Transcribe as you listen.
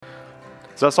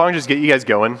Does that song just get you guys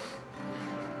going?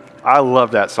 I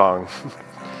love that song.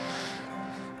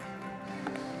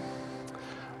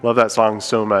 Love that song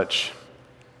so much.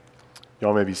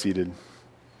 Y'all may be seated.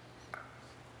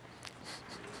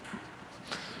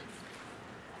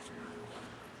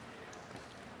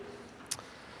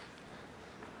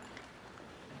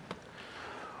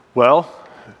 Well,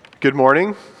 good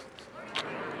morning.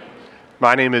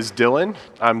 My name is Dylan.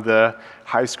 I'm the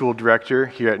high school director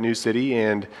here at New City,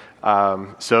 and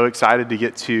so excited to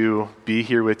get to be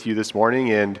here with you this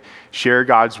morning and share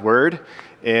God's word.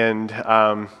 And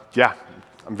I'm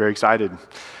very excited.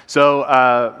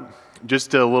 So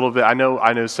just a little bit. I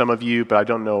know some of you, but I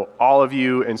don't know all of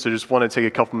you, and so just want to take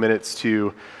a couple minutes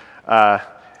to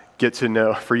get to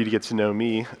know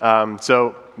me.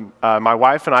 So my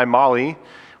wife and I, Molly,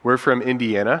 we're from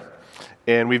Indiana.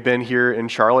 And we've been here in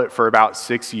Charlotte for about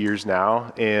 6 years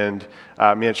now. And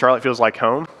Charlotte feels like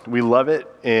home. We love it.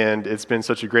 And it's been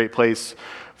such a great place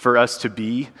for us to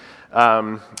be.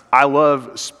 I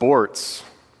love sports.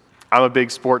 I'm a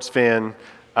big sports fan.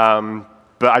 But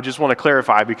I just want to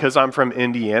clarify, because I'm from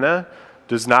Indiana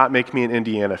does not make me an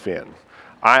Indiana fan.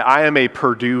 I am a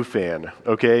Purdue fan,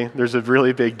 okay? There's a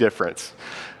really big difference.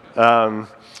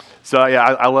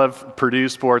 I love Purdue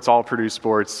sports, all Purdue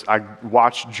sports. I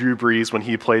watched Drew Brees when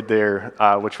he played there,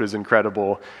 which was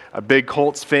incredible. A big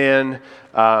Colts fan,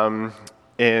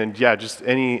 just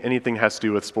anything has to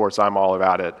do with sports, I'm all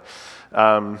about it.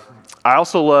 I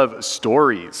also love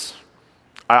stories.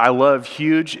 I love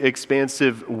huge,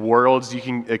 expansive worlds you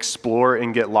can explore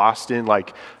and get lost in,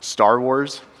 like Star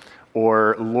Wars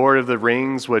or Lord of the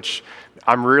Rings, which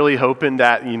I'm really hoping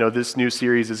that, this new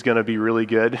series is going to be really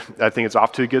good. I think it's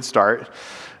off to a good start.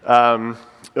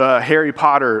 Harry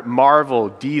Potter, Marvel,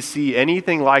 DC,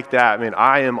 anything like that,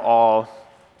 I am all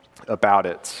about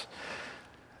it.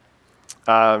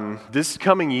 This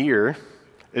coming year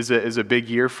is a big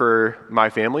year for my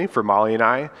family, for Molly and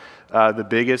I. The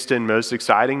biggest and most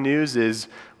exciting news is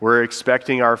we're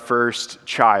expecting our first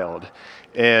child.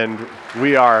 And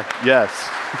we are, yes.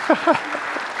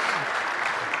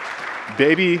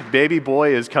 Baby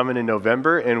boy is coming in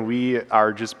November, and we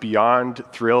are just beyond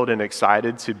thrilled and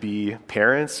excited to be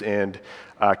parents, and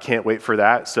can't wait for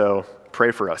that, so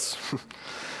pray for us.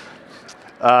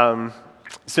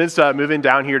 Since moving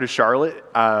down here to Charlotte,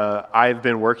 I've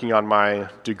been working on my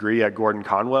degree at Gordon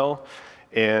Conwell,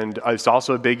 and it's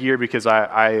also a big year because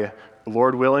I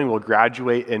Lord willing, will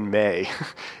graduate in May.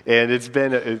 And it's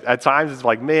been, at times it's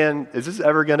like, man, is this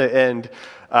ever going to end?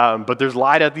 But there's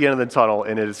light at the end of the tunnel,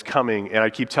 and it is coming. And I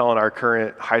keep telling our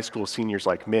current high school seniors,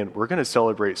 like, man, we're going to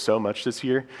celebrate so much this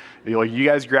year. You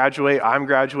guys graduate, I'm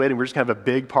graduating, we're just going to have a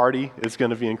big party. It's going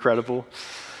to be incredible.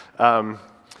 But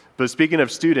speaking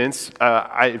of students,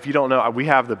 if you don't know, we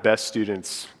have the best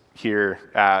students here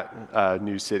at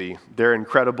New City. They're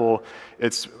incredible.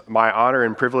 It's my honor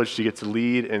and privilege to get to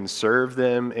lead and serve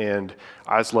them, and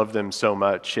I just love them so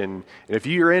much. And if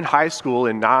you're in high school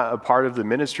and not a part of the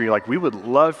ministry, we would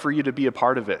love for you to be a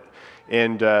part of it.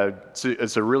 And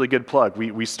it's a really good plug.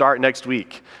 We start next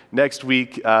week. Next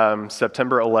week,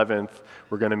 September 11th,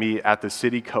 we're going to meet at the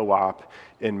City Co-op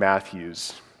in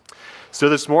Matthews. So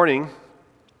this morning,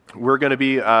 we're going to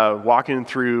be walking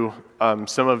through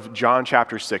some of John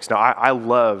chapter 6. Now, I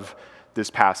love this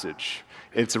passage.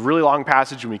 It's a really long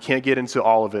passage, and we can't get into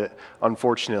all of it,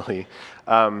 unfortunately.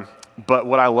 But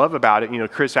what I love about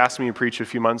it, Chris asked me to preach a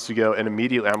few months ago, and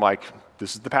immediately I'm like,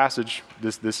 this is the passage.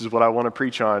 This is what I want to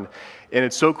preach on. And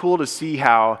it's so cool to see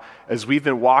how, as we've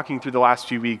been walking through the last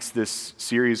few weeks, this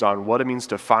series on what it means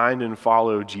to find and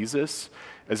follow Jesus,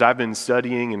 as I've been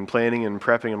studying and planning and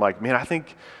prepping, I'm like, man, I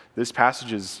think this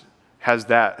passage has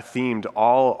that themed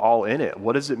all in it.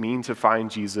 What does it mean to find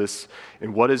Jesus,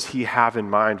 and what does he have in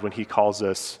mind when he calls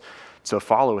us to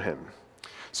follow him?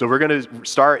 So we're going to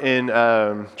start in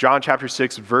John chapter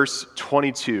 6, verse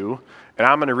 22, and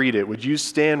I'm going to read it. Would you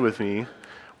stand with me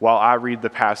while I read the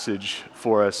passage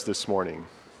for us this morning?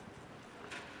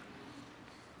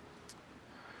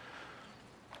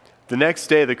 The next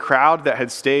day, the crowd that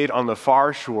had stayed on the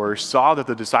far shore saw that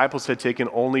the disciples had taken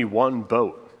only one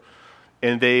boat,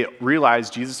 and they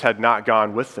realized Jesus had not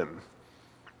gone with them.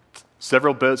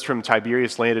 Several boats from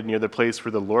Tiberias landed near the place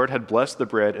where the Lord had blessed the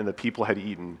bread and the people had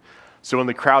eaten. So when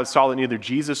the crowd saw that neither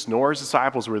Jesus nor his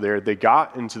disciples were there, they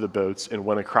got into the boats and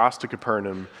went across to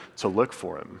Capernaum to look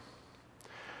for him.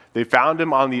 They found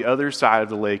him on the other side of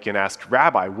the lake and asked,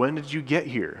 "Rabbi, when did you get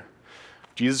here?"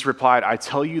 Jesus replied, "I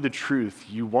tell you the truth,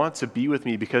 you want to be with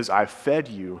me because I fed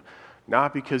you,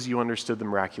 not because you understood the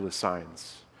miraculous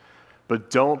signs. But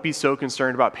don't be so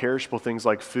concerned about perishable things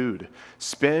like food.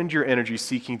 Spend your energy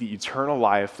seeking the eternal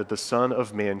life that the Son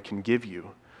of Man can give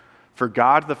you. For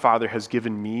God the Father has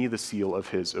given me the seal of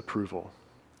his approval."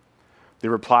 They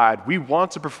replied, "We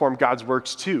want to perform God's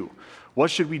works too.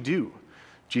 What should we do?"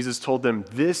 Jesus told them,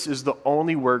 "This is the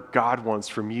only work God wants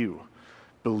from you.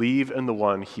 Believe in the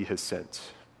one he has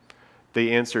sent."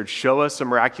 They answered, "Show us a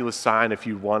miraculous sign if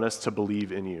you want us to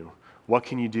believe in you. What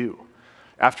can you do?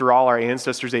 After all, our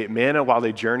ancestors ate manna while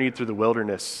they journeyed through the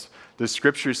wilderness. The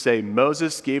scriptures say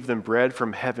Moses gave them bread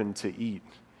from heaven to eat."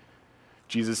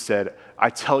 Jesus said, "I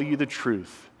tell you the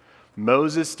truth.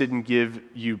 Moses didn't give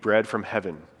you bread from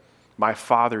heaven. My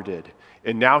Father did.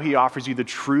 And now he offers you the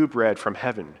true bread from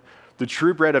heaven. The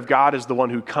true bread of God is the one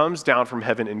who comes down from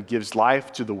heaven and gives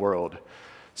life to the world."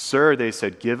 "Sir," they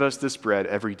said, "give us this bread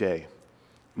every day."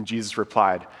 And Jesus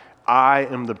replied, "I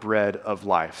am the bread of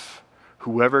life.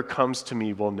 Whoever comes to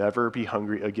me will never be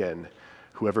hungry again.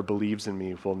 Whoever believes in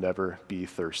me will never be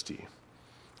thirsty."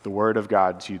 The word of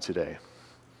God to you today.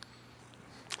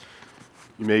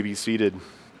 You may be seated.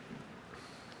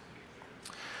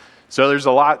 So there's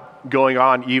a lot going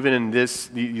on even in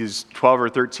these 12 or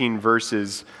 13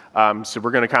 verses. So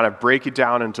we're going to kind of break it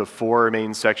down into four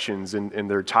main sections, and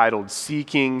they're titled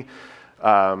Seeking,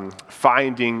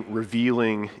 Finding,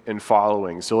 Revealing, and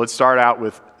Following. So let's start out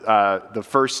with the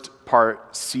first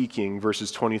part, Seeking,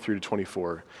 verses 23 to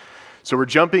 24. So we're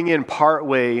jumping in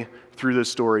partway through the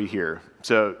story here.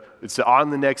 So it's on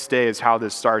the next day is how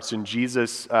this starts. And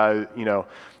Jesus,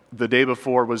 the day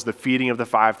before was the feeding of the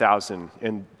 5,000,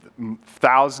 and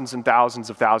thousands and thousands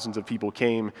of people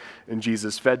came, and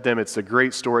Jesus fed them. It's a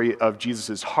great story of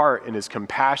Jesus' heart and his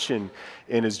compassion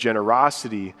and his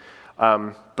generosity.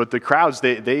 But the crowds,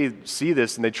 they see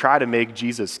this and they try to make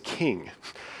Jesus king.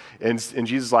 And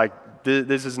Jesus is like,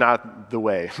 this is not the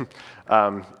way.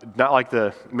 Not like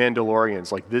the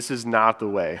Mandalorians. Like, this is not the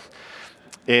way.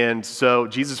 And so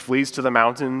Jesus flees to the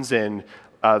mountains, and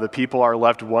the people are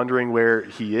left wondering where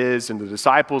he is, and the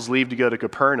disciples leave to go to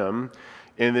Capernaum.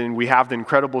 And then we have the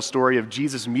incredible story of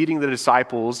Jesus meeting the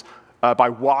disciples by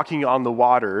walking on the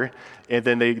water, and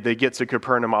then they get to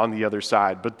Capernaum on the other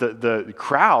side. But the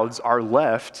crowds are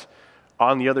left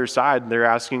on the other side, and they're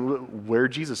asking,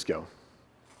 where'd Jesus go?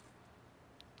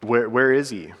 Where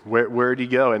is he? Where'd he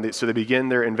go? And so they begin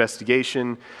their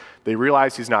investigation. They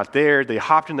realize he's not there. They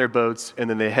hopped in their boats, and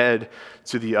then they head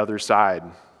to the other side.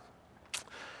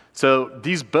 So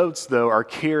these boats, though, are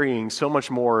carrying so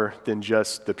much more than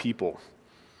just the people.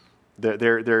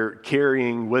 They're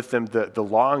carrying with them the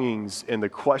longings and the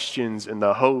questions and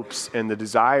the hopes and the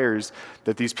desires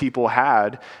that these people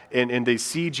had. And they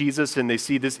see Jesus and they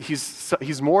see this.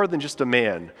 He's more than just a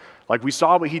man. Like, we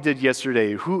saw what he did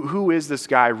yesterday. Who is this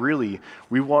guy really?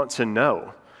 We want to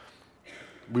know.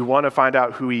 We want to find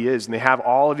out who he is. And they have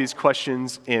all of these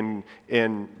questions and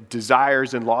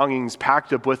desires and longings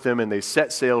packed up with them, and they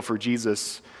set sail for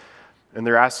Jesus. And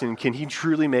they're asking, can he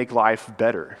truly make life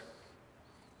better?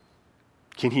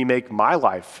 Can he make my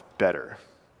life better?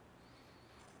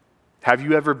 Have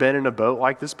you ever been in a boat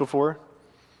like this before?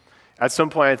 At some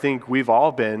point, I think we've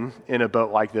all been in a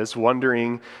boat like this,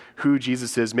 wondering who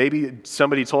Jesus is. Maybe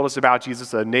somebody told us about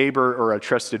Jesus, a neighbor or a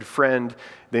trusted friend.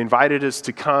 They invited us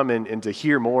to come and to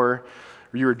hear more.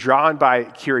 Or you were drawn by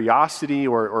curiosity,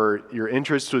 or your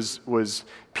interest was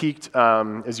piqued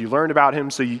as you learned about him,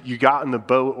 so you got in the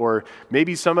boat. Or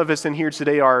maybe some of us in here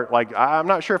today are like, I'm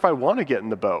not sure if I want to get in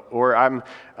the boat, or I'm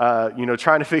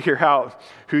trying to figure out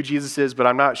who Jesus is, but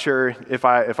I'm not sure if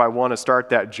I want to start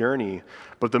that journey.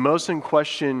 But the most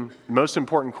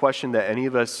important question that any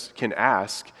of us can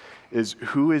ask is,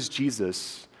 who is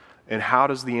Jesus, and how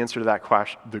does the answer to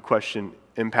that question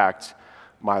impact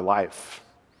my life?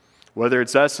 Whether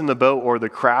it's us in the boat or the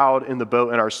crowd in the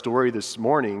boat in our story this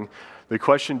morning, the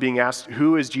question being asked,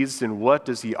 who is Jesus and what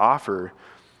does he offer?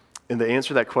 And the answer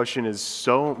to that question is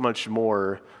so much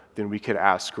more than we could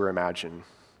ask or imagine.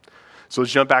 So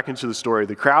let's jump back into the story.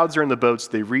 The crowds are in the boats.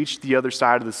 They reach the other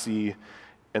side of the sea,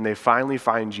 and they finally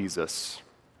find Jesus,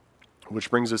 which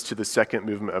brings us to the second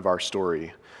movement of our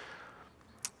story.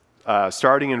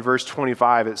 Starting in verse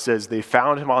 25, it says, they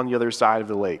found him on the other side of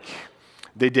the lake.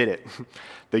 They did it.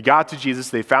 They got to Jesus,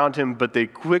 they found him, but they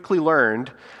quickly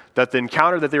learned that the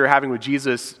encounter that they were having with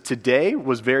Jesus today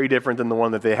was very different than the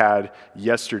one that they had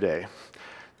yesterday.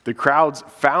 The crowds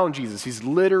found Jesus. He's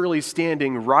literally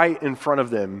standing right in front of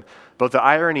them, but the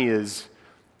irony is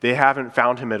they haven't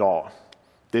found him at all.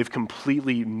 They've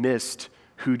completely missed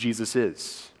who Jesus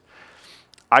is.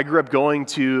 I grew up going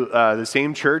to the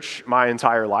same church my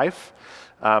entire life.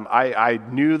 I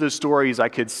knew the stories. I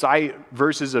could cite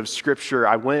verses of Scripture.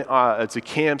 I went to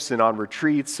camps and on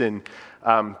retreats,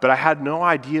 but I had no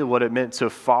idea what it meant to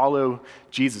follow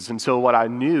Jesus until what I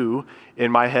knew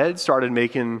in my head started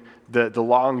making the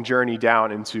long journey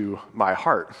down into my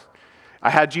heart. I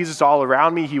had Jesus all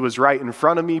around me. He was right in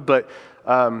front of me, but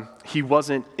he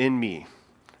wasn't in me.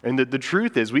 And the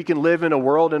truth is, we can live in a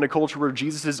world and a culture where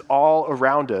Jesus is all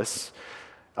around us.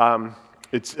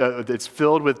 It's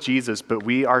filled with Jesus, but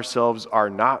we ourselves are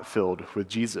not filled with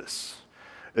Jesus.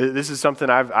 This is something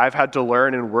I've had to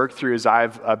learn and work through as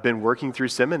I've been working through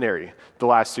seminary the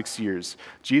last 6 years.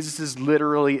 Jesus is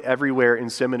literally everywhere in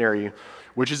seminary,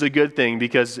 which is a good thing,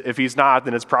 because if he's not,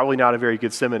 then it's probably not a very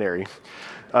good seminary.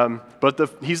 But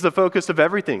he's the focus of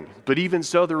everything. But even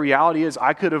so, the reality is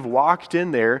I could have walked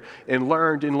in there and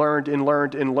learned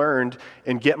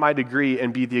and get my degree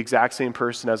and be the exact same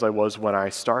person as I was when I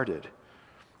started.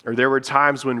 Or there were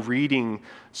times when reading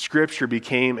Scripture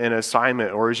became an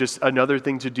assignment, or it was just another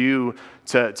thing to do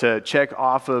to check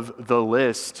off of the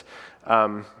list.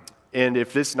 And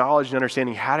if this knowledge and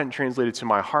understanding hadn't translated to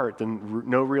my heart, then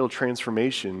no real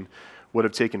transformation would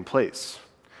have taken place.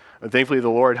 And thankfully, the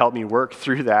Lord helped me work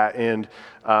through that, and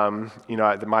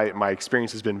my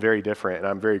experience has been very different, and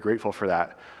I'm very grateful for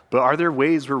that. But are there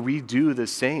ways where we do the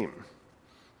same?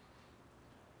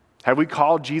 Have we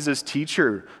called Jesus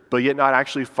teacher, but yet not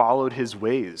actually followed his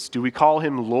ways? Do we call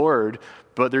him Lord,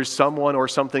 but there's someone or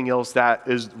something else that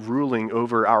is ruling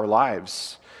over our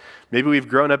lives? Maybe we've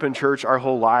grown up in church our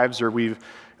whole lives, or we've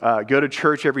go to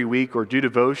church every week or do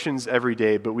devotions every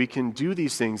day, but we can do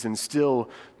these things and still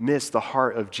miss the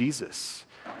heart of Jesus.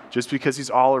 Just because he's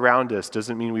all around us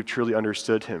doesn't mean we've truly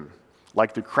understood him.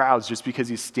 Like the crowds, just because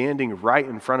he's standing right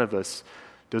in front of us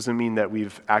doesn't mean that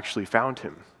we've actually found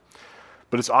him.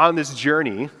 But it's on this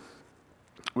journey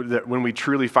that when we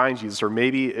truly find Jesus, or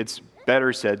maybe it's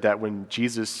better said that when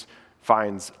Jesus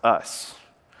finds us.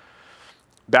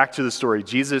 Back to the story.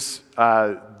 Jesus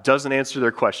doesn't answer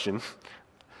their question.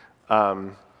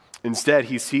 Instead,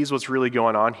 he sees what's really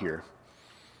going on here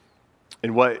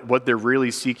and what they're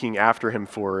really seeking after him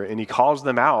for, and he calls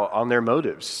them out on their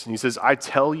motives. And he says, I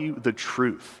tell you the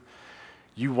truth.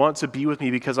 You want to be with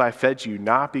me because I fed you,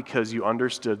 not because you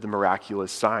understood the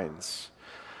miraculous signs.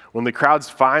 When the crowds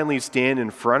finally stand in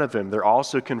front of him, they're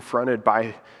also confronted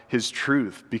by his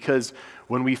truth, because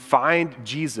when we find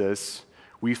Jesus,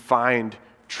 we find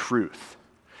truth.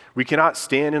 We cannot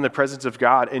stand in the presence of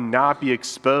God and not be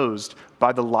exposed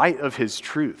by the light of his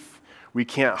truth. We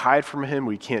can't hide from him.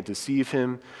 We can't deceive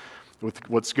him with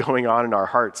what's going on in our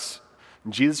hearts.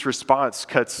 And Jesus' response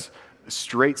cuts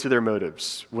straight to their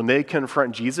motives. When they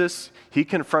confront Jesus, he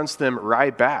confronts them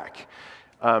right back.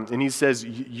 And he says,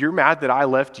 you're mad that I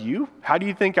left you? How do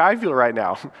you think I feel right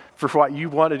now for what you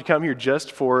wanted to come here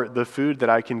just for the food that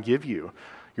I can give you?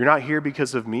 You're not here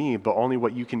because of me, but only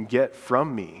what you can get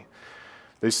from me.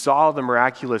 They saw the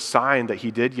miraculous sign that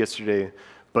he did yesterday,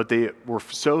 but they were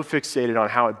so fixated on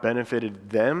how it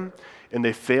benefited them, and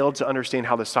they failed to understand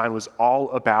how the sign was all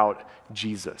about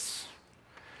Jesus.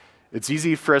 It's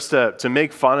easy for us to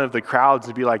make fun of the crowds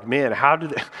and be like, man, how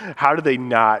do they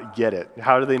not get it?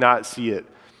 How do they not see it?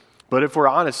 But if we're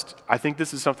honest, I think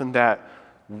this is something that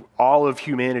all of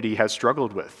humanity has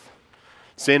struggled with.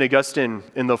 St. Augustine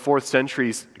in the 4th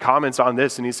century comments on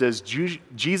this, and he says,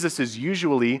 Jesus is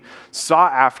usually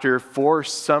sought after for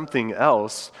something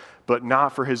else, but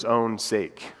not for his own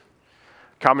sake.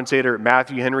 Commentator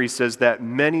Matthew Henry says that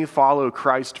many follow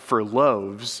Christ for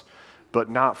loaves, but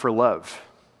not for love.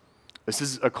 This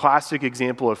is a classic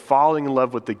example of falling in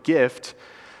love with the gift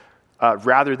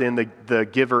rather than the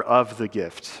giver of the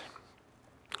gift.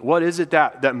 What is it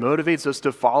that motivates us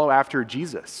to follow after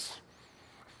Jesus?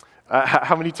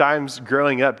 How many times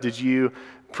growing up did you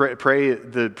pray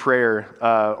the prayer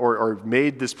or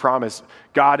made this promise,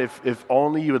 God, if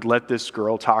only you would let this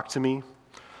girl talk to me?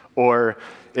 Or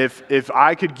if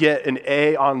I could get an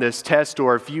A on this test,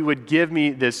 or if you would give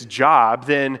me this job,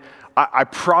 then I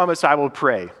promise I will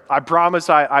pray. I promise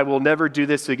I will never do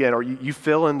this again. Or you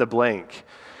fill in the blank.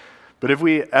 But have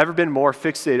we ever been more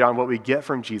fixated on what we get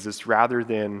from Jesus rather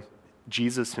than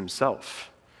Jesus himself?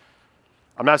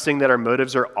 I'm not saying that our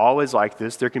motives are always like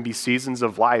this. There can be seasons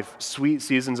of life, sweet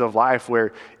seasons of life,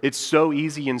 where it's so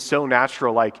easy and so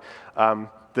natural, like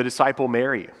the disciple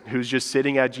Mary, who's just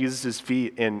sitting at Jesus'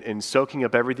 feet and soaking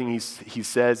up everything he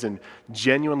says and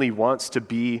genuinely wants to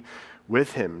be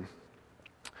with him.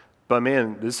 But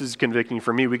man, this is convicting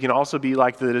for me. We can also be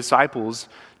like the disciples,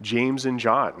 James and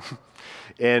John.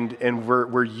 And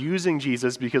we're using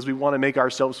Jesus because we want to make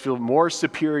ourselves feel more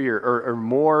superior or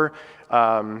more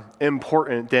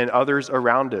important than others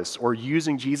around us, or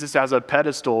using Jesus as a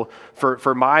pedestal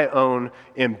for my own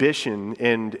ambition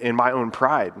and my own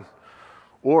pride.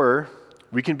 Or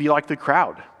we can be like the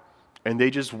crowd, and they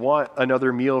just want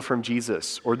another meal from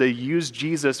Jesus, or they use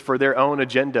Jesus for their own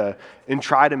agenda and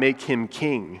try to make him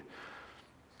king.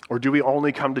 Or do we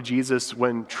only come to Jesus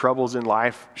when troubles in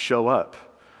life show up,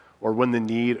 or when the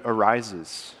need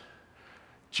arises?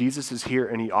 Jesus is here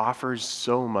and he offers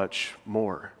so much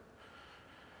more.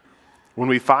 When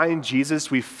we find Jesus,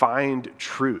 we find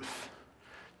truth.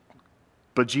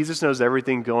 But Jesus knows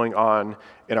everything going on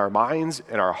in our minds,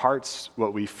 in our hearts,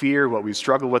 what we fear, what we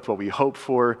struggle with, what we hope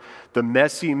for, the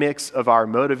messy mix of our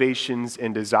motivations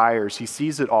and desires. He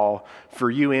sees it all for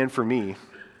you and for me.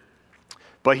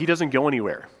 But he doesn't go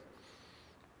anywhere.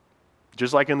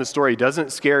 Just like in the story, it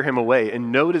doesn't scare him away.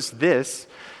 And notice this,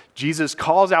 Jesus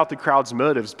calls out the crowd's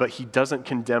motives, but he doesn't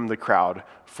condemn the crowd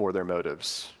for their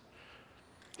motives.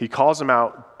 He calls them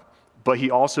out, but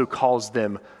he also calls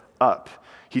them up.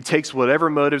 He takes whatever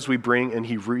motives we bring and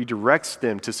he redirects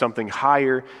them to something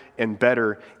higher and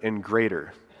better and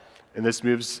greater. And this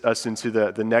moves us into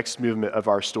the next movement of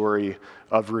our story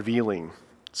of revealing,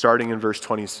 starting in verse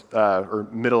 20, or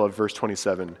middle of verse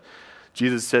 27.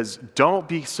 Jesus says, "Don't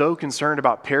be so concerned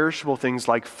about perishable things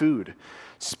like food.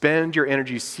 Spend your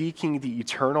energy seeking the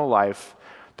eternal life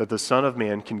that the Son of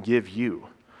Man can give you.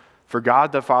 For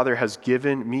God the Father has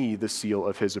given me the seal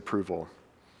of his approval."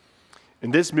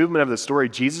 In this movement of the story,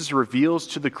 Jesus reveals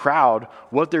to the crowd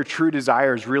what their true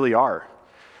desires really are.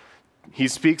 He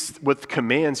speaks with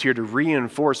commands here to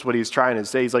reinforce what he's trying to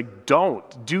say. He's like,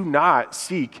 do not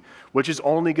seek which is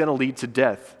only going to lead to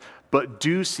death, but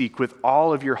do seek with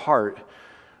all of your heart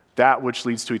that which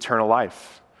leads to eternal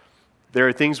life. There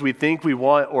are things we think we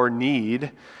want or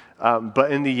need,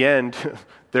 but in the end,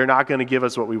 they're not going to give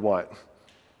us what we want.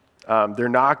 They're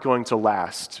not going to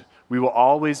last. We will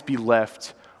always be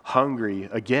left hungry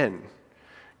again.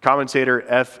 Commentator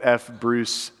F.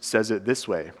 Bruce says it this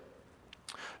way: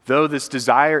 though this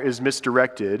desire is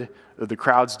misdirected, the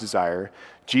crowd's desire,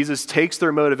 Jesus takes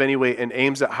their motive anyway and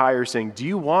aims at higher, saying, "Do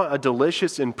you want a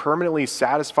delicious and permanently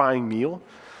satisfying meal?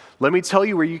 Let me tell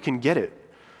you where you can get it."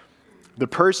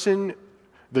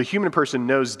 The human person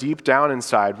knows deep down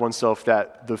inside oneself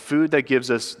that the food that gives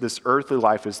us this earthly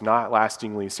life is not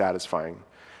lastingly satisfying.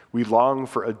 We long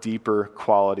for a deeper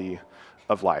quality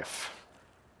of life.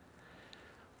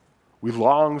 We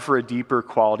long for a deeper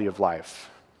quality of life.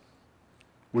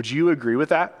 Would you agree with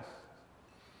that?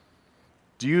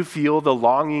 Do you feel the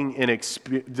longing and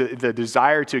the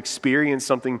desire to experience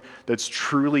something that's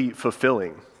truly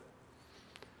fulfilling?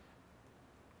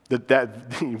 That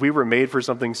we were made for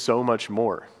something so much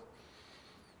more.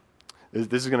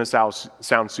 This is going to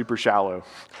sound super shallow.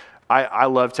 I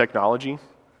love technology.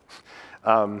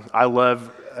 I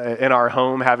love in our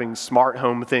home having smart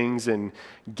home things and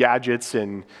gadgets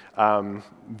and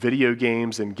video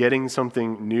games and getting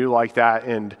something new like that.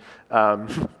 And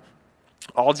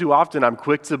all too often, I'm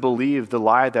quick to believe the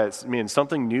lie that, man,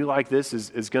 something new like this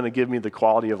is going to give me the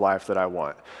quality of life that I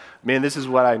want. Man, this is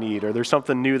what I need. Or there's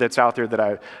something new that's out there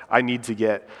that I need to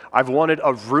get. I've wanted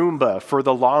a Roomba for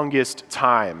the longest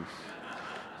time.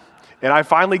 And I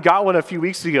finally got one a few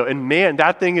weeks ago. And man,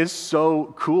 that thing is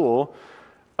so cool.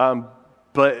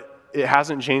 But it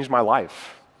hasn't changed my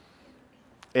life.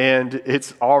 And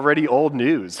it's already old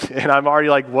news. And I'm already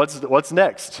like, what's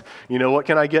next? What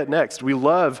can I get next? We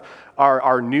love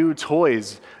our new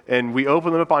toys, and we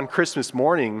open them up on Christmas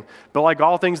morning, but like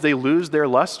all things, they lose their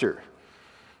luster.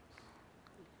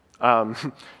 They're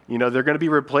going to be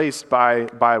replaced by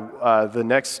the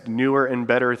next newer and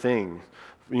better thing.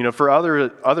 For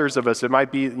others of us, it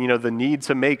might be, the need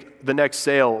to make the next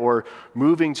sale or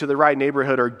moving to the right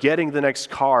neighborhood or getting the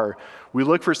next car. We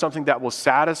look for something that will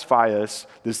satisfy us,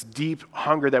 this deep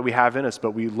hunger that we have in us,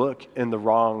 but we look in the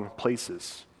wrong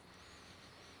places.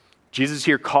 Jesus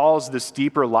here calls this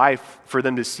deeper life for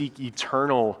them to seek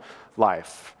eternal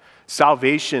life,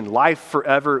 salvation, life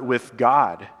forever with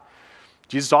God.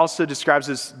 Jesus also describes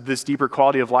this deeper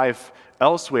quality of life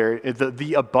elsewhere,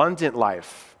 the abundant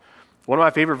life. One of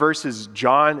my favorite verses,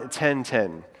 John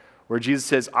 10:10, where Jesus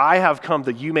says, "I have come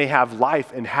that you may have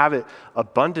life and have it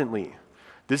abundantly."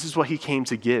 This is what he came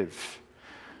to give.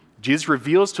 Jesus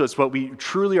reveals to us what we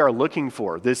truly are looking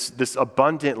for, this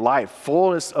abundant life,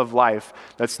 fullness of life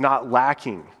that's not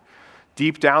lacking.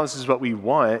 Deep down, this is what we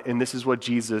want, and this is what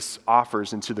Jesus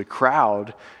offers. And to the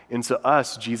crowd, and to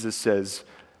us, Jesus says,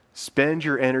 Spend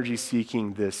your energy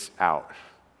seeking this out.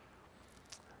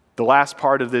 The last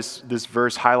part of this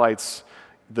verse highlights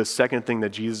the second thing that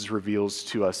Jesus reveals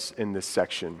to us in this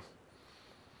section.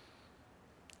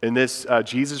 In this,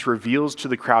 Jesus reveals to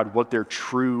the crowd what their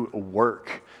true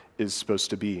work is supposed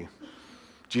to be.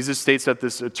 Jesus states that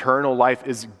this eternal life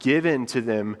is given to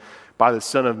them by the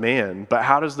Son of Man, but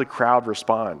how does the crowd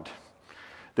respond?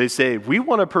 They say, we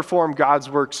want to perform God's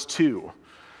works too.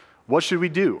 What should we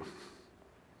do?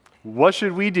 What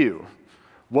should we do?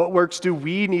 What works do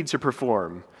we need to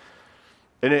perform?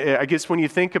 And I guess when you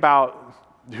think about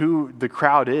who the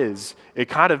crowd is, it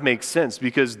kind of makes sense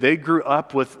because they grew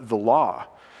up with the law.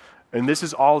 And this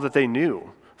is all that they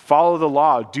knew. Follow the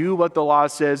law. Do what the law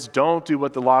says. Don't do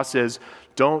what the law says.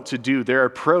 Don't to do. Their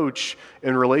approach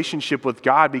and relationship with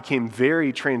God became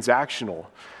very transactional.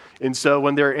 And so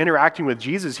when they're interacting with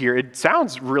Jesus here, it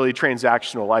sounds really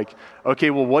transactional. Like, okay,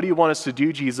 well, what do you want us to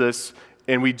do, Jesus?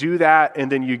 And we do that,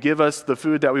 and then you give us the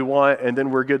food that we want, and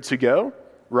then we're good to go,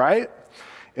 right?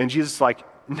 And Jesus is like,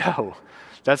 no,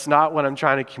 that's not what I'm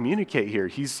trying to communicate here.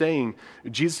 He's saying,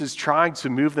 Jesus is trying to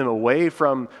move them away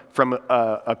from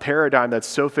a paradigm that's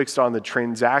so fixed on the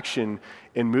transaction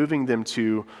and moving them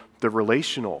to the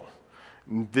relational.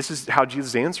 This is how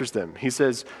Jesus answers them. He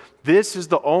says, this is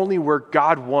the only work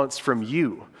God wants from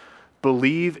you.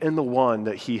 Believe in the one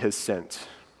that he has sent.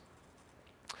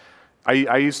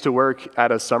 I used to work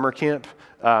at a summer camp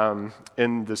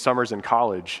in the summers in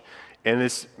college, and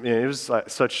it was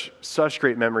such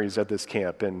great memories at this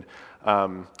camp. And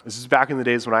this is back in the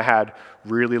days when I had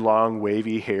really long,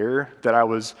 wavy hair that I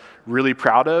was really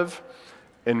proud of,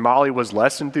 and Molly was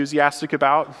less enthusiastic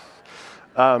about.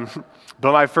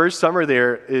 But my first summer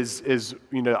there is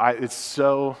it's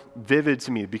so vivid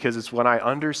to me because it's when I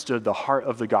understood the heart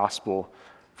of the gospel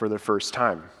for the first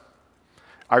time.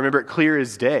 I remember it clear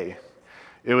as day.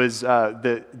 It was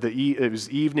it was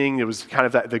evening. It was kind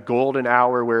of the golden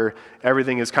hour where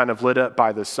everything is kind of lit up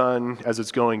by the sun as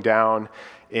it's going down.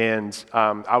 And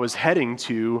I was heading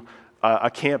to a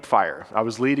campfire. I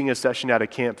was leading a session at a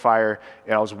campfire,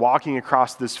 and I was walking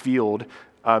across this field,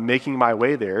 making my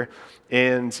way there.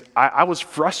 And I was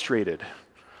frustrated.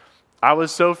 I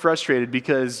was so frustrated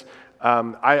because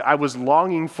I was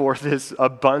longing for this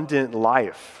abundant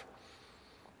life.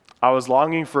 I was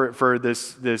longing for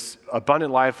this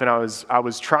abundant life, and I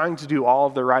was trying to do all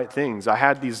of the right things. I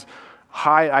had these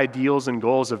high ideals and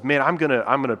goals of, man, I'm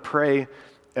gonna pray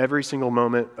every single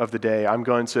moment of the day. I'm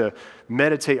going to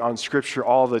meditate on Scripture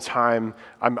all the time.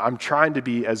 I'm trying to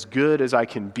be as good as I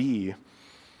can be.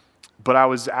 But I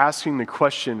was asking the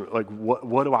question, like,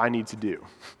 what do I need to do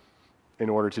in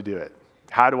order to do it?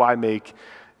 How do I make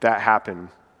that happen?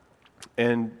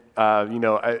 And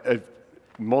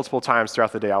multiple times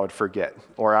throughout the day I would forget,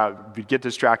 or I would get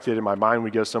distracted and my mind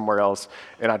would go somewhere else,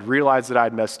 and I'd realize that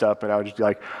I'd messed up, and I would just be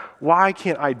like, why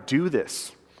can't I do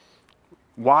this?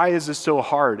 Why is this so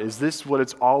hard? Is this what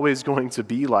it's always going to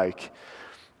be like?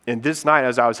 And this night,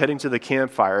 as I was heading to the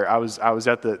campfire, I was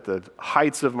at the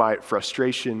heights of my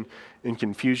frustration and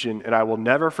confusion, and I will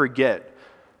never forget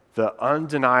the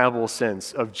undeniable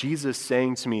sense of Jesus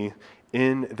saying to me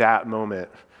in that moment,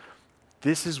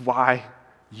 this is why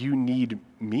you need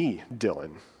me,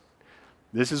 Dylan.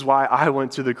 This is why I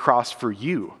went to the cross for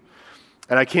you.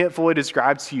 And I can't fully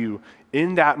describe to you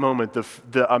in that moment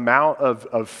the amount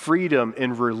of freedom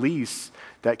and release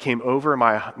that came over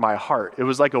my heart. It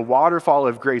was like a waterfall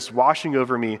of grace washing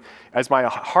over me as my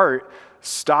heart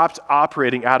stopped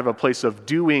operating out of a place of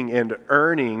doing and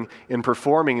earning and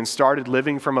performing and started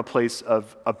living from a place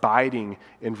of abiding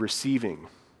and receiving.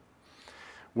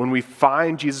 When we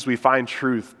find Jesus, we find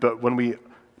truth, but when we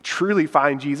truly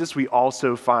find Jesus, we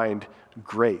also find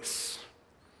grace.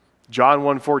 John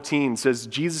 1:14 says,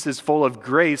 Jesus is full of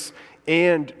grace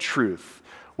and truth.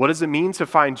 What does it mean to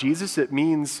find Jesus? It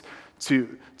means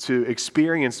to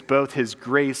experience both his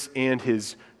grace and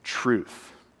his truth.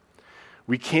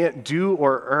 We can't do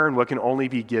or earn what can only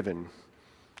be given.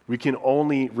 We can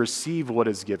only receive what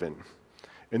is given.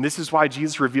 And this is why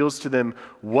Jesus reveals to them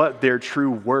what their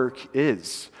true work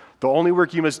is. The only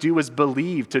work you must do is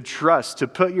believe, to trust, to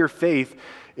put your faith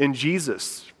in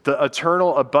Jesus. The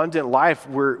eternal, abundant life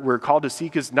we're called to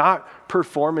seek is not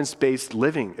performance-based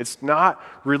living. It's not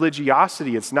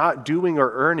religiosity. It's not doing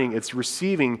or earning. It's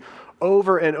receiving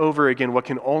over and over again what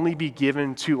can only be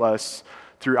given to us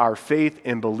through our faith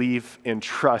and belief and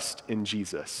trust in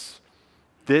Jesus.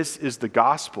 This is the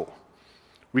gospel.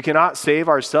 We cannot save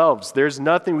ourselves. There's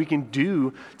nothing we can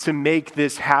do to make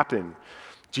this happen.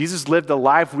 Jesus lived the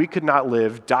life we could not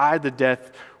live, died the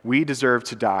death we deserve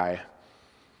to die.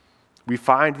 We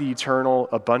find the eternal,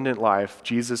 abundant life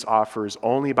Jesus offers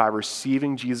only by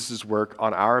receiving Jesus' work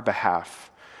on our behalf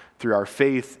through our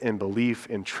faith and belief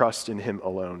and trust in him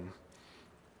alone.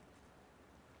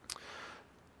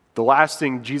 The last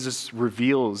thing Jesus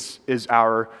reveals is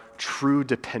our true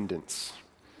dependence.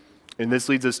 And this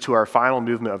leads us to our final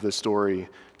movement of the story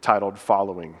titled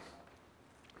Following.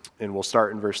 And we'll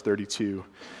start in verse 32.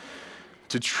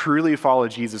 To truly follow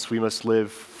Jesus, we must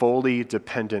live fully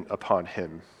dependent upon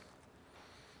him.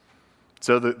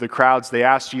 So the crowds, they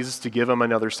ask Jesus to give them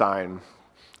another sign.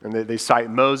 And they cite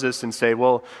Moses and say,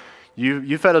 well,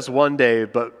 you fed us one day,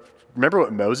 but remember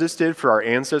what Moses did for our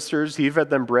ancestors? He fed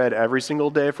them bread every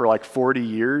single day for like 40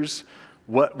 years.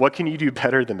 What can you do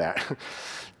better than that?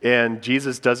 And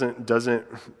Jesus doesn't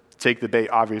take the bait,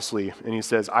 obviously. And he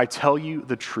says, I tell you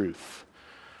the truth.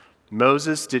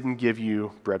 Moses didn't give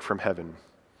you bread from heaven.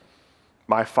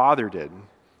 My Father did.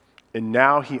 And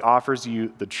now he offers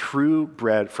you the true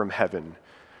bread from heaven.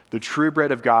 The true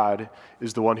bread of God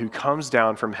is the one who comes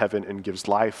down from heaven and gives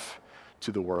life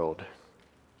to the world.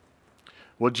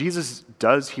 What Jesus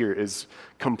does here is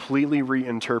completely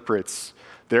reinterprets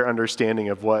their understanding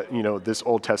of what, this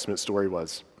Old Testament story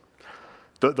was.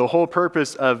 The whole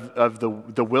purpose of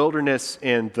the wilderness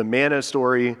and the manna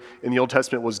story in the Old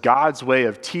Testament was God's way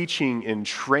of teaching and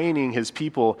training his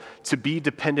people to be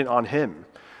dependent on him.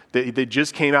 They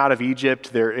just came out of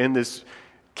Egypt. They're in this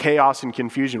chaos and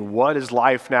confusion. What is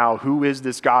life now? Who is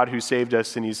this God who saved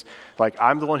us? And he's like,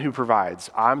 I'm the one who provides.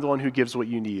 I'm the one who gives what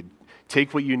you need.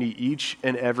 Take what you need each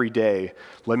and every day.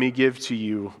 Let me give to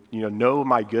you, know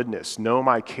my goodness, know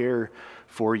my care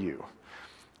for you.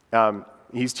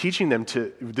 He's teaching them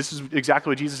this is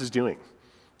exactly what Jesus is doing.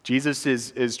 Jesus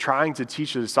is trying to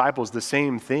teach the disciples the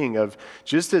same thing of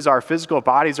just as our physical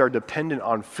bodies are dependent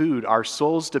on food, our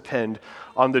souls depend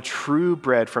on the true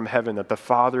bread from heaven that the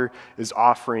Father is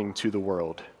offering to the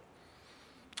world.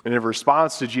 And in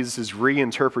response to Jesus'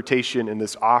 reinterpretation in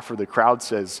this offer, the crowd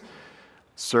says,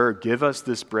 Sir, give us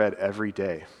this bread every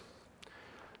day.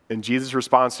 And Jesus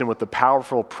responds to him with the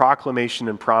powerful proclamation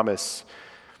and promise,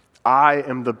 I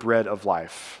am the bread of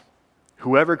life.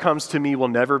 Whoever comes to me will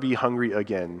never be hungry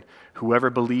again.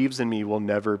 Whoever believes in me will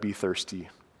never be thirsty.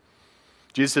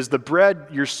 Jesus says, the bread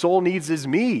your soul needs is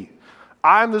me.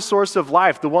 I'm the source of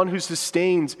life, the one who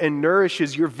sustains and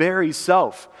nourishes your very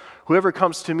self. Whoever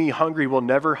comes to me hungry will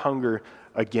never hunger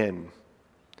again.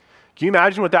 Can you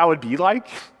imagine what that would be like?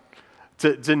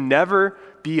 To never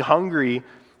be hungry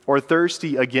or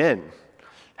thirsty again.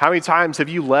 How many times have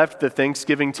you left the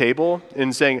Thanksgiving table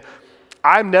and saying,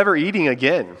 I'm never eating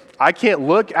again. I can't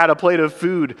look at a plate of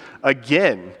food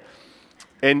again.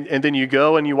 And then you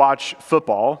go and you watch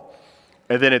football,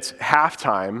 and then it's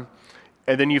halftime,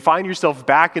 and then you find yourself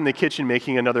back in the kitchen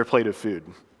making another plate of food.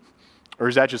 Or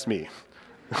is that just me?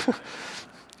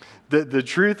 The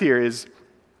truth here is,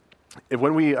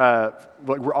 when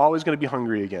we're always going to be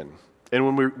hungry again.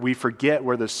 And when we forget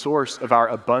where the source of our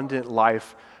abundant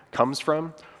life comes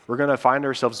from, we're going to find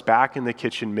ourselves back in the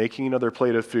kitchen making another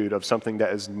plate of food of something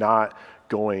that is not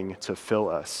going to fill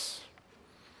us.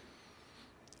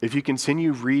 If you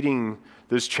continue reading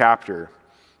this chapter,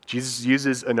 Jesus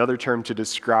uses another term to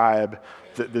describe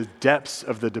the depths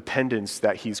of the dependence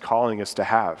that he's calling us to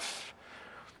have.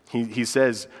 He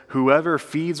says, whoever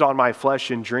feeds on my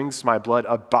flesh and drinks my blood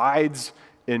abides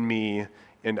in me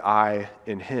and I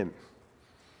in him.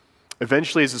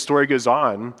 Eventually, as the story goes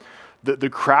on,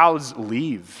 the crowds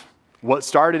leave. What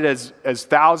started as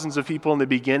thousands of people in the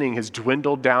beginning has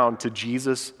dwindled down to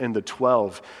Jesus and the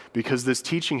 12 because this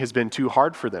teaching has been too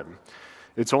hard for them.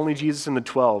 It's only Jesus and the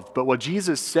 12. But what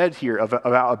Jesus said here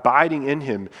about abiding in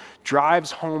him drives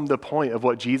home the point of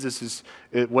what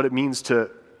what it means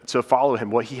to follow him,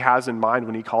 what he has in mind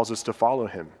when he calls us to follow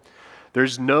him.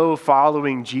 There's no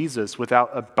following Jesus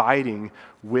without abiding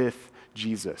with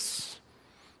Jesus.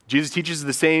 Jesus teaches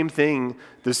the same thing,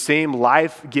 the same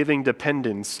life-giving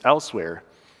dependence elsewhere.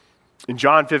 In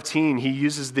John 15, he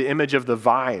uses the image of the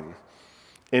vine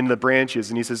in the branches,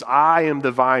 and he says, I am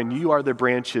the vine, you are the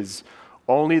branches.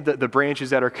 Only the branches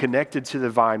that are connected to the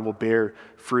vine will bear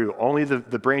fruit. Only the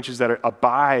branches that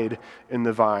abide in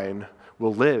the vine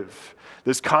will live.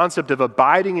 This concept of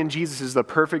abiding in Jesus is the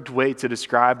perfect way to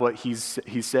describe what he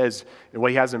says and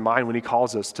what he has in mind when he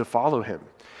calls us to follow him.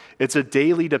 It's a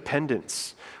daily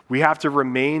dependence. We have to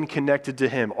remain connected to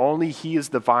him. Only he is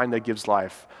the vine that gives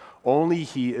life. Only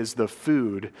he is the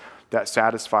food that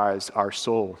satisfies our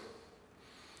soul.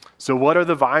 So what are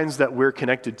the vines that we're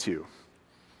connected to?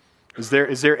 Is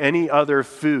there any other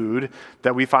food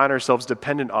that we find ourselves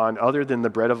dependent on other than the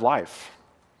bread of life?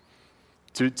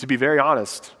 To be very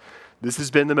honest, this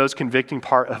has been the most convicting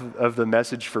part of the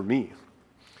message for me.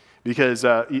 because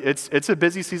it's a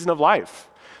busy season of life.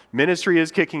 Ministry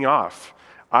is kicking off.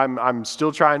 I'm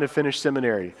still trying to finish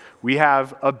seminary. We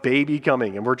have a baby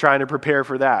coming, and we're trying to prepare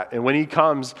for that. And when he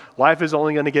comes, life is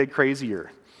only going to get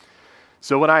crazier.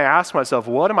 So when I ask myself,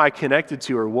 what am I connected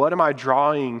to, or what am I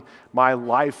drawing my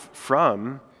life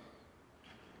from,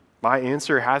 my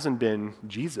answer hasn't been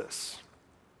Jesus.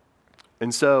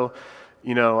 And so,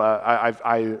 I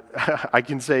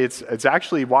can say it's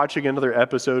actually watching another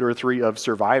episode or 3 of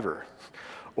Survivor,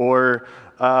 or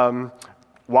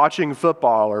watching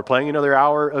football, or playing another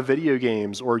hour of video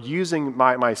games, or using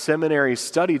my seminary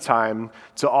study time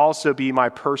to also be my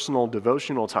personal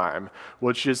devotional time,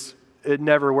 which is, it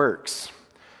never works.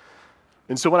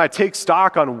 And so when I take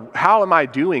stock on how am I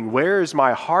doing, where is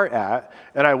my heart at,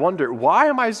 and I wonder, why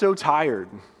am I so tired?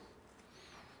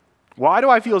 Why do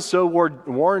I feel so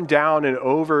worn down and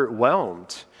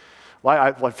overwhelmed?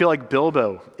 I feel like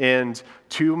Bilbo and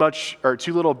too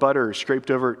little butter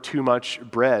scraped over too much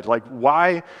bread. Like,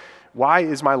 why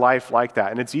is my life like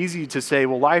that? And it's easy to say,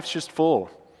 well, life's just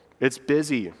full. It's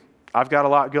busy. I've got a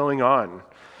lot going on.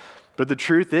 But the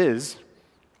truth is,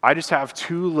 I just have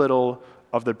too little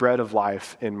of the bread of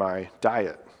life in my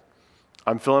diet.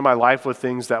 I'm filling my life with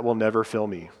things that will never fill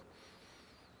me.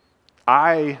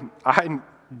 I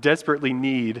desperately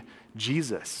need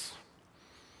Jesus.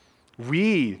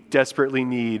 We desperately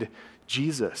need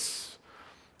Jesus.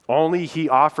 Only he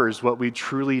offers what we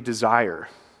truly desire.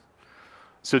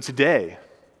 So today,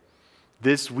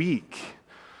 this week,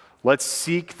 let's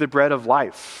seek the bread of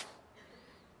life.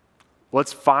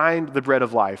 Let's find the bread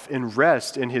of life and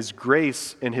rest in his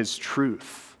grace and his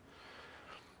truth.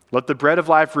 Let the bread of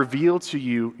life reveal to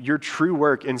you your true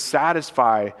work and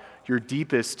satisfy your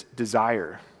deepest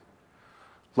desire.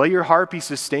 Let your heart be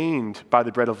sustained by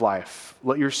the bread of life.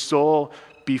 Let your soul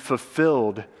be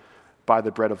fulfilled by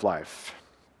the bread of life.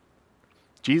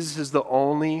 Jesus is the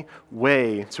only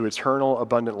way to eternal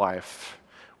abundant life,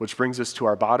 which brings us to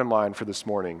our bottom line for this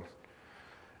morning.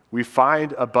 We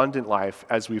find abundant life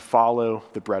as we follow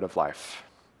the bread of life.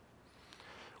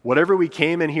 Whatever we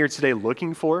came in here today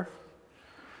looking for,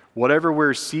 whatever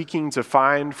we're seeking to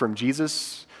find from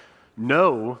Jesus,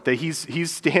 know that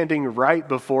he's standing right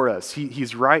before us.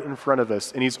 He's right in front of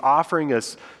us, and he's offering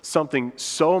us something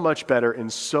so much better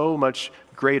and so much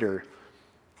greater,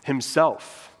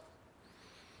 himself.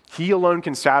 He alone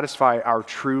can satisfy our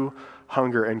true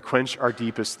hunger and quench our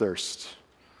deepest thirst.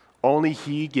 Only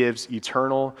he gives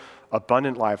eternal,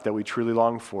 abundant life that we truly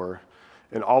long for.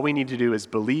 And all we need to do is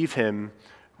believe him,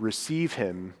 receive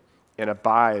him, and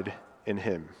abide in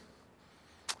him.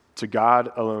 To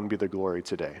God alone be the glory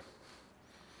today.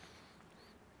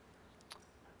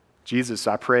 Jesus,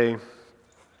 I pray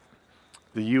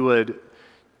that you would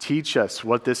teach us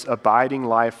what this abiding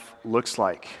life looks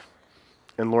like.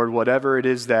 And Lord, whatever it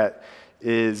is that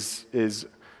is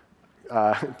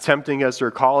tempting us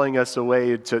or calling us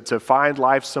away to find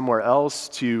life somewhere else,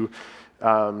 to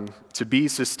be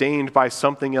sustained by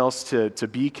something else, to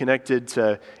be connected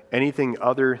to anything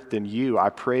other than you, I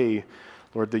pray,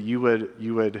 Lord, that you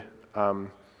would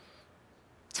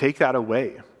take that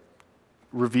away.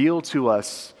 Reveal to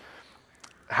us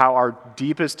how our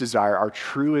deepest desire, our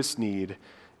truest need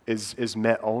is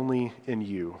met only in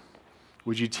you.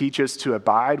 Would you teach us to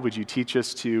abide? Would you teach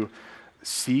us to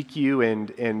seek you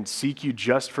and seek you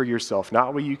just for yourself,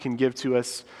 not what you can give to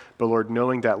us, but Lord,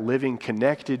 knowing that living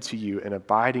connected to you and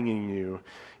abiding in you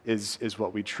is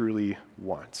what we truly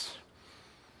want.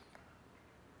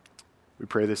 We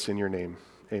pray this in your name.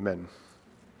 Amen.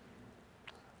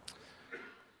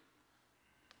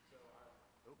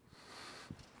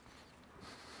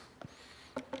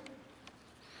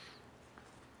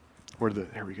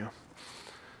 Here we go.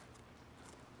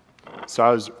 So I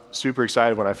was super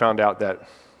excited when I found out that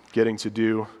getting to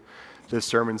do this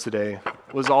sermon today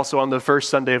was also on the first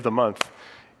Sunday of the month,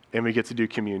 and we get to do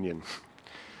communion.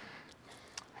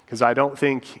 Because I don't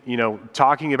think,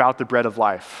 talking about the bread of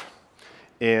life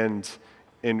and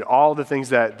all the things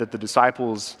that the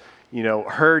disciples,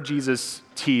 heard Jesus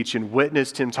teach and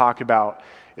witnessed him talk about,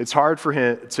 it's hard for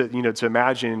him to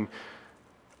imagine,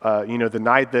 the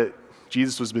night that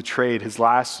Jesus was betrayed, his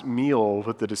last meal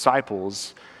with the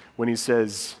disciples, when he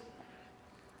says,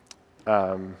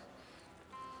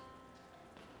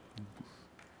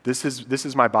 this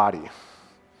is my body.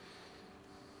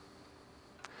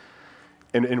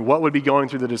 And what would be going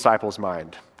through the disciples'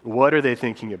 mind? What are they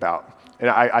thinking about? And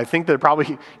I think they'd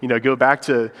probably, go back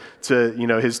to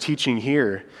his teaching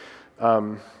here.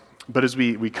 But as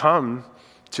we come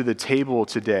to the table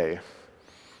today,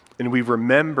 and we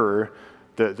remember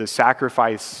the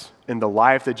sacrifice and the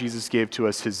life that Jesus gave to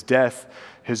us, his death,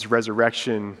 his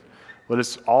resurrection, let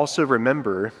us also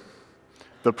remember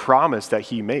the promise that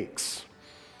he makes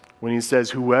when he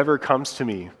says, "Whoever comes to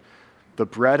me, the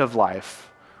bread of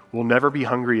life, will never be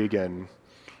hungry again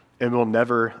and will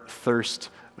never thirst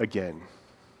again."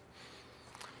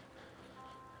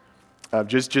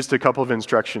 Just a couple of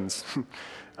instructions.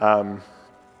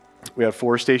 We have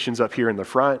 4 stations up here in the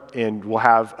front, and we'll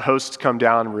have hosts come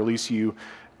down and release you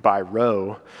by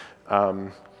row.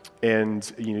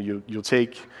 And you'll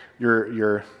take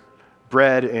your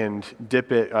bread and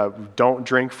dip it. Don't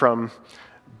drink from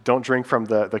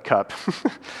the cup.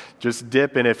 Just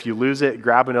dip, and if you lose it,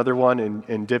 grab another one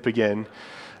and dip again.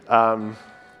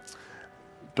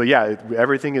 But yeah,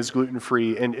 everything is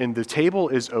gluten-free, and the table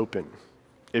is open.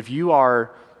 If you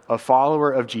are a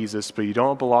follower of Jesus, but you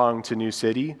don't belong to New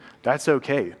City, that's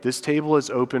okay. This table is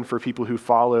open for people who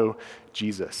follow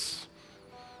Jesus.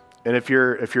 And if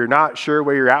you're not sure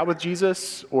where you're at with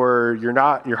Jesus, or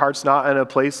your heart's not in a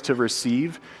place to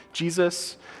receive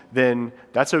Jesus, then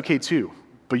that's okay too.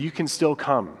 But you can still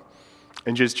come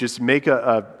and just make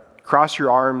cross your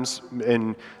arms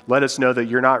and let us know that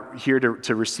you're not here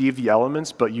to receive the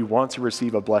elements, but you want to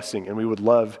receive a blessing, and we would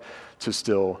love to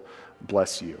still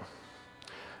bless you.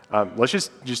 Let's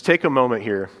just take a moment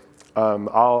here.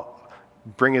 I'll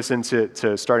bring us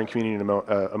into starting communion in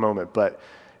a moment, but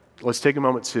let's take a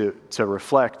moment to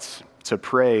reflect, to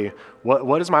pray.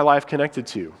 What is my life connected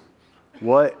to?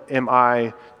 What am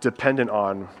I dependent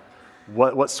on?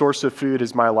 What source of food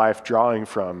is my life drawing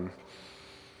from?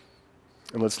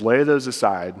 And let's lay those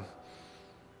aside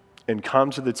and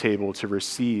come to the table to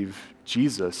receive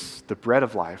Jesus, the bread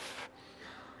of life,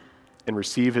 and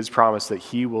receive his promise that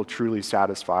he will truly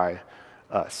satisfy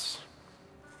us.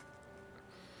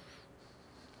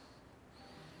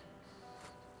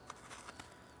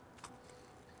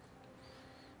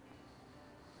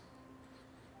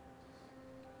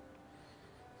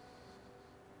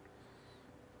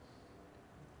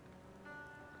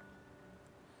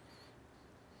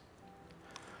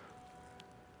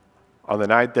 On the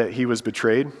night that he was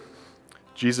betrayed,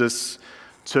 Jesus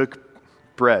took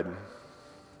bread,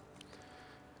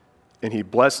 and he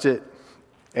blessed it,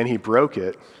 and he broke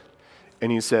it, and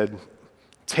he said,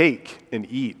 "Take and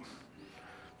eat,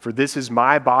 for this is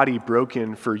my body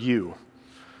broken for you.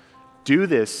 Do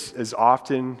this as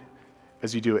often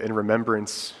as you do it in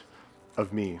remembrance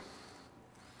of me."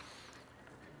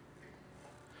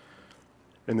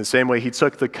 In the same way, he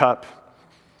took the cup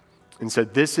and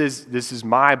said, This is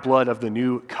my blood of the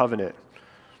new covenant,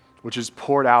 which is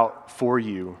poured out for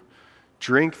you.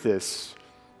 Drink this,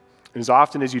 and as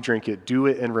often as you drink it, do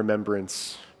it in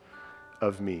remembrance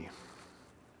of me.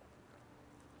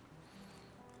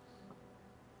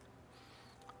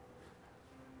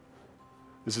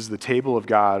 This is the table of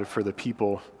God for the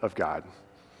people of God.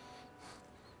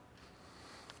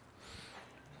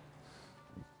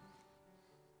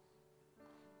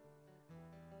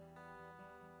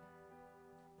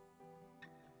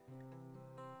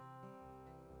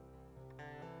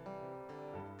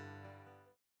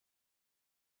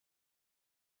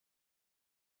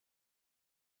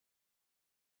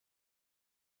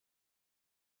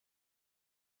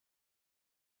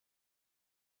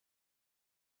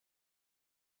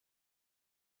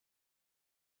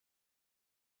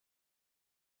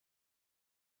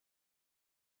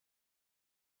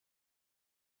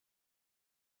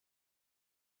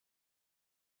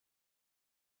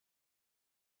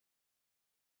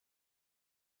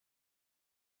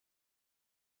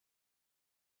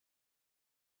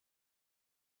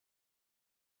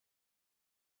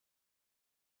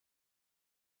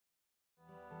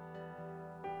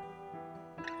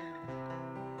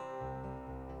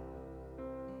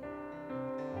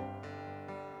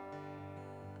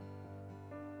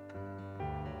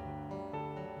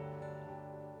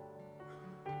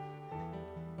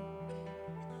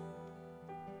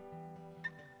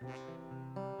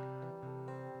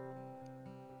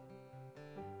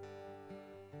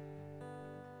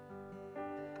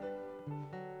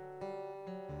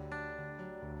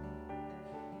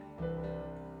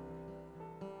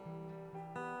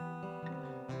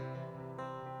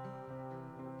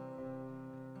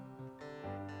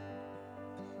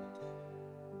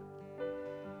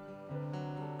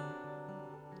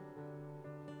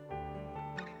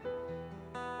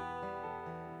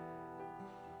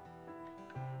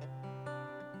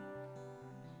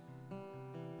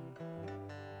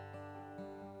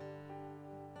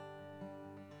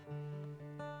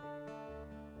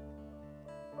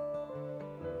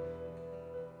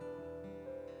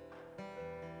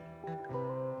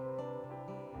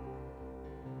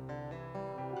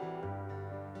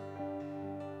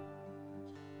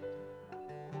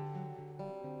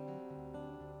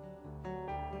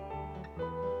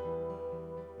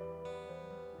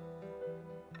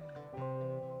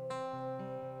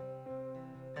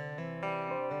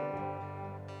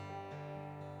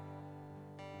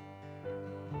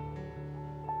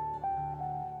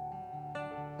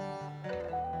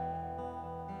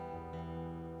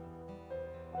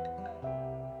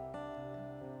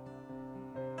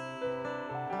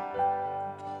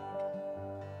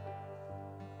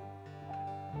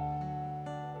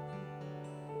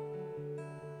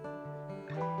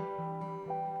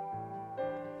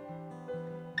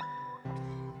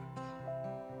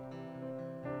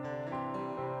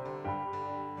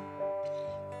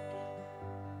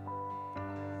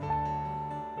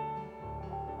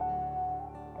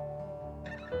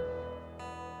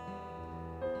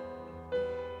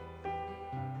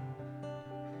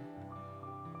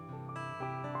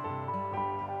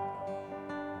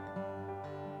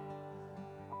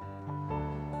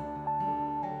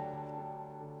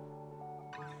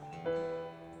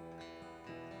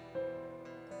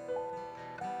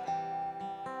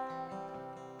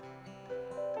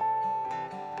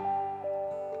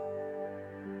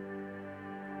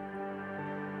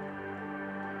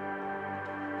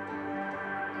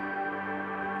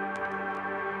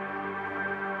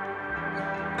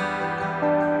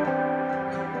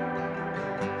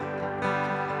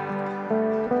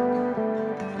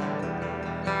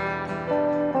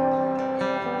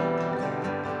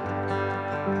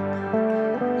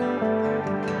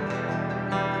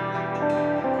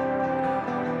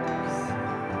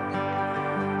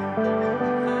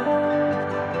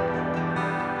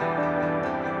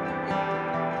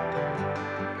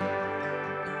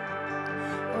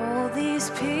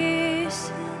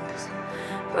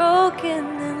 broken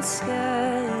and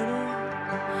scattered,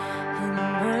 and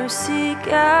mercy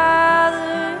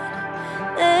gathered,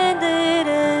 landed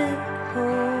and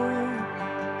whole,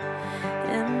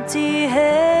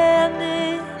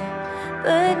 empty-handed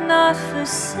but not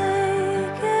forsaken.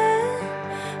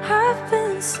 I've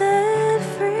been set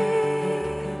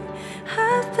free,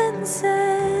 I've been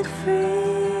set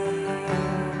free.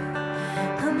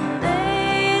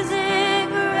 Amazing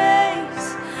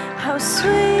grace, how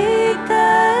sweet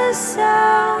the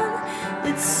sound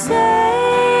that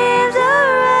saved a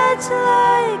wretch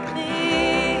like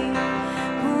me.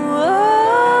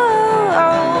 Whoa, I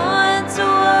once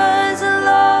was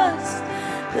lost,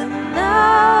 but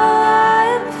now I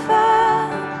am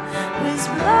found. Was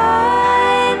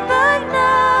blind, but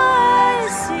now I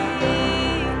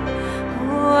see.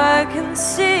 Oh, I can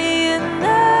see you now.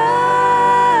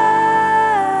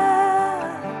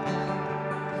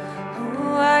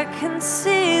 Oh, I can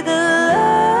see the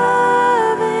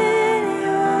love in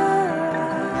your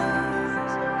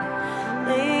eyes,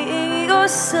 laying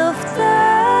yourself down,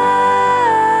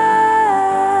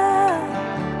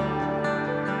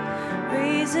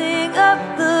 raising up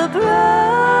the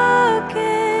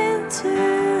broken to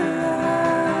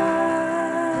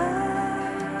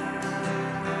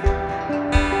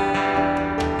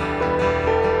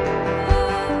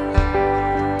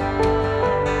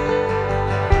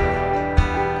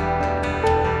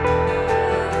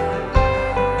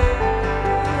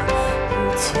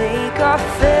take our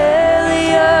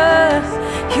failure,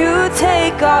 you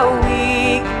take our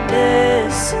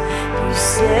weakness. You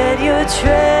set your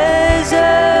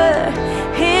treasure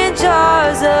in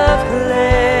jars of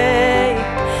clay.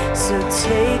 So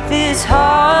take this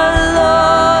heart,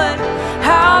 Lord,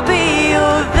 I'll be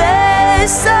your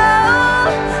vessel,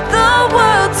 the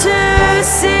world to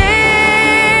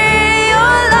see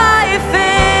your life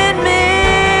in me.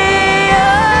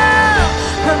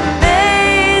 Oh,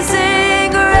 amazing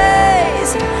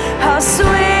grace, how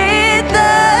sweet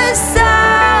the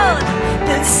sound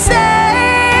that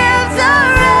saves a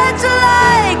wretch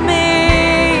like me.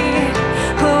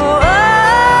 Oh, I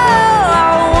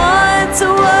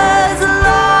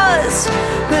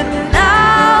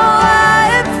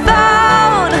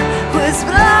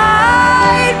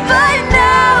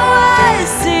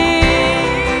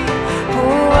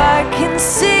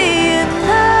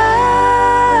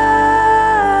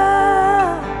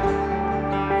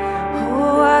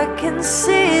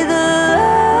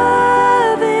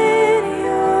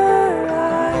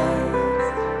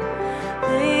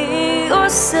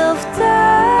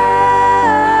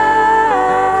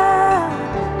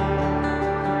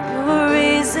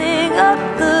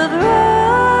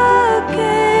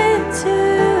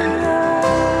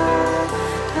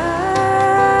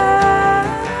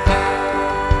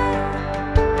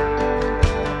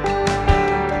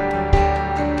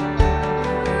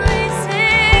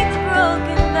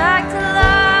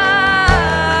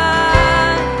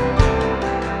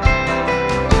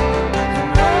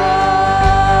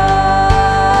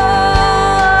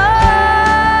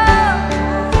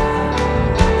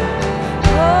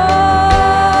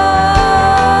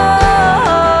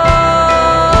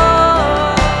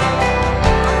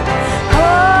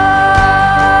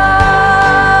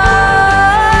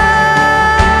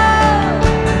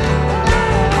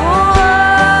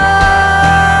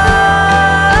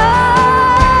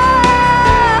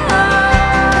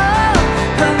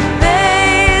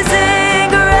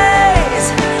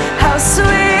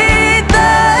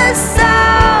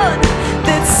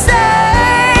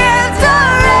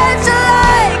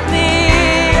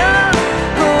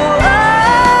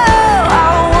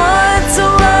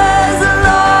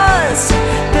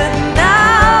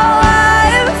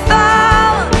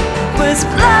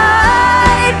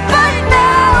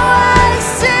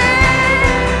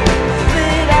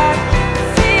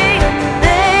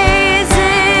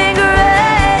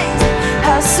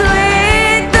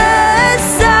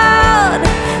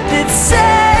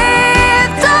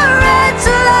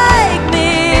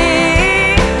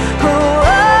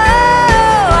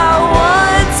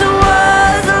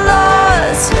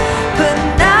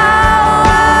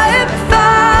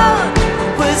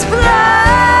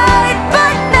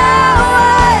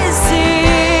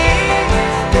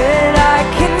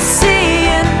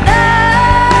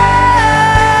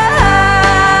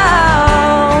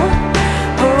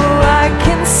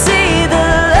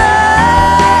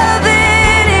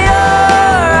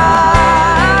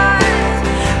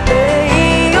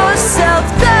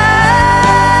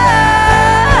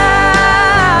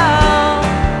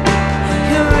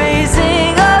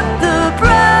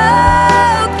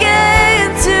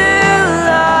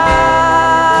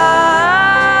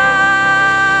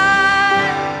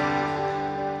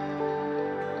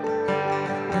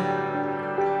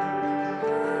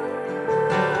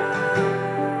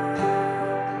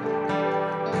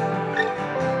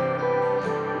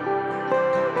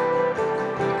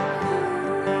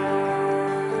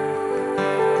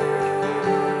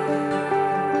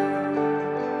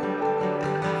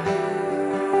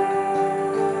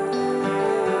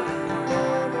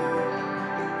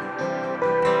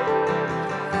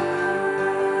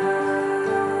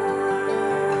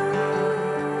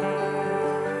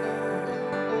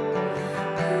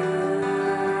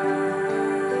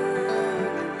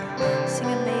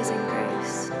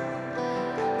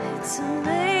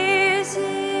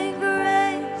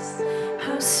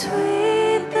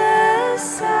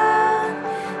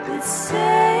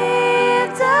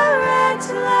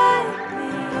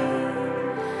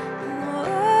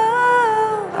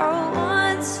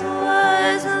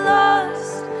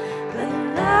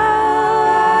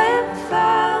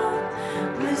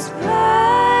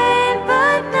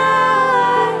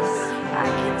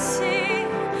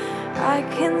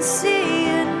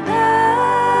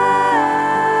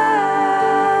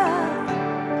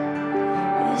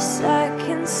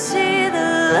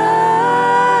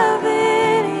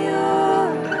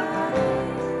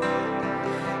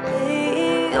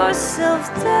yourself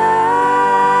down,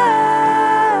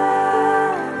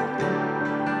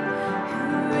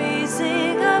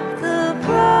 raising up the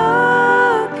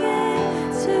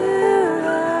broken to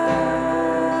life.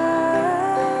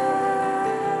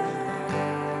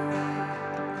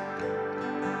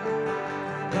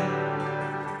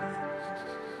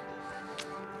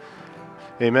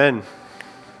 Amen.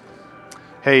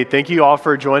 Hey, thank you all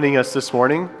for joining us this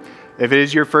morning. If it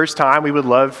is your first time, we would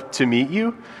love to meet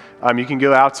you. You can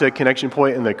go out to Connection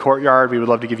Point in the courtyard. We would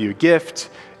love to give you a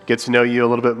gift, get to know you a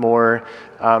little bit more.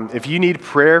 If you need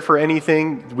prayer for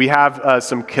anything, we have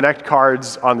some Connect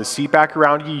cards on the seat back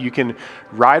around you. You can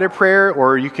write a prayer,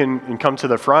 or you can come to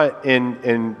the front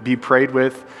and be prayed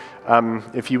with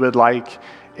if you would like.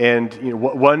 And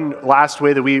one last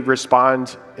way that we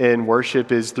respond in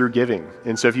worship is through giving.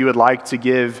 And so if you would like to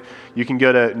give, you can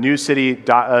go to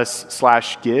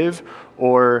newcity.us/give,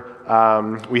 or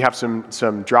we have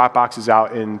some drop boxes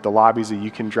out in the lobbies that you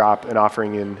can drop an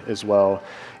offering in as well.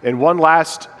 And one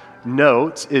last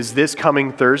note is this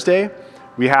coming Thursday,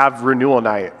 we have renewal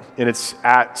night, and it's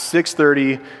at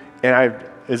 6:30. And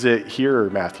is it here or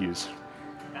Matthews?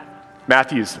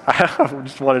 Matthews. I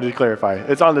just wanted to clarify.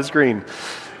 It's on the screen.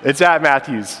 It's at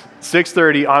Matthews,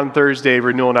 6:30 on Thursday,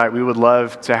 renewal night. We would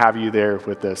love to have you there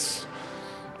with us.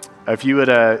 If you would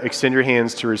extend your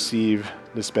hands to receive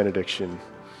this benediction.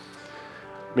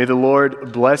 May the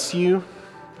Lord bless you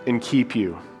and keep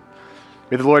you.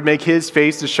 May the Lord make his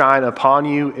face to shine upon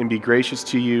you and be gracious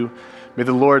to you. May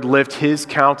the Lord lift his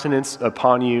countenance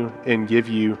upon you and give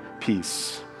you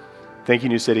peace. Thank you,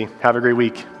 New City. Have a great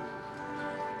week.